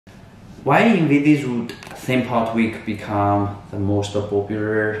Why Invisiroot thin part wig become the most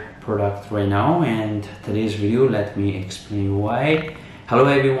popular product right now, and today's video let me explain why. Hello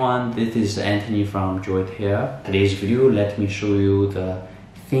everyone, this is Anthony from Joice Hair. Today's video let me show you the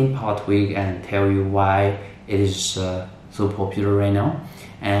thin part wig and tell you why it is so popular right now.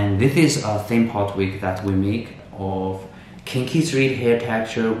 And this is a thin part wig that we make of Kinky straight hair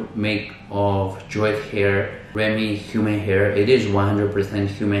texture, make of Joice Hair, Remy human hair. It is 100%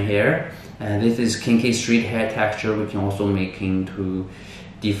 human hair. And this is Kinky straight hair texture. We can also make into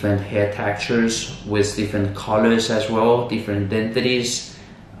different hair textures with different colors as well, different densities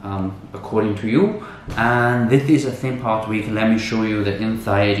according to you. And this is a thin part wig. Let me show you the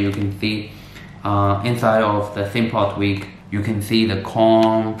inside. You can see inside of the thin part wig, you can see the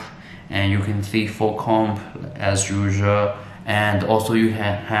comb, and you can see full comb as usual, and also you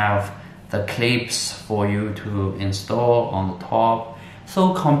have the clips for you to install on the top.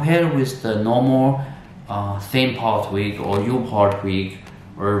 So compared with the normal thin part wig or U part wig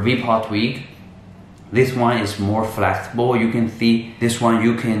or V part wig, this one is more flexible. You can see this one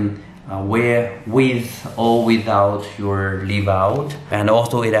you can wear with or without your leave out, and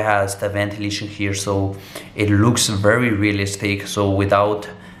also it has the ventilation here, so it looks very realistic. So without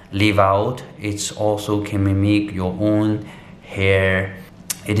leave out, it's also can mimic your own hair.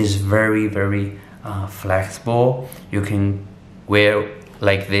 It is very flexible. You can wear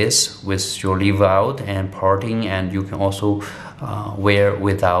like this with your leave out and parting, and you can also wear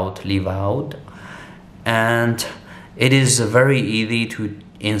without leave out. And it is very easy to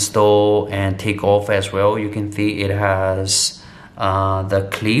install and take off as well. You can see it has the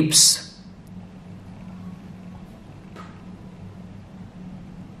clips.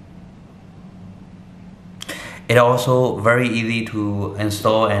 It also very easy to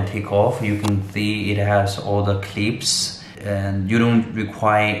install and take off. You can see it has all the clips, and you don't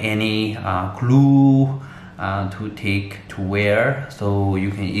require any glue to wear, so you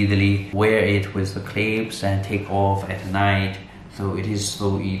can easily wear it with the clips and take off at night. So it is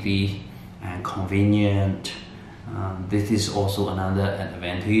so easy and convenient. This is also another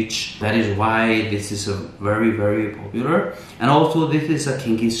advantage. That is why this is a very popular. And also this is a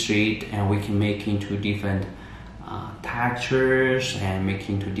kinky straight, and we can make into different textures and make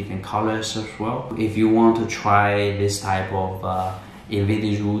into different colors as well. If you want to try this type of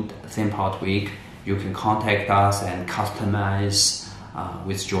Invisiroot thin part wig, you can contact us and customize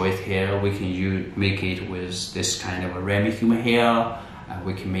with Joice Hair. We can make it with this kind of a Remy human hair.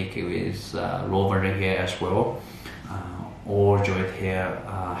 We can make it with lower hair as well. Or Joice Hair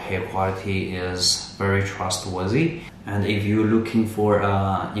hair quality is very trustworthy. And if you're looking for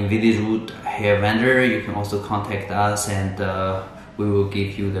Invisiroot hair vendor, you can also contact us, and we will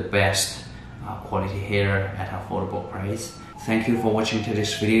give you the best quality hair at affordable price. Thank you for watching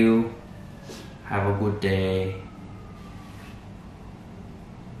today's video. Have a good day.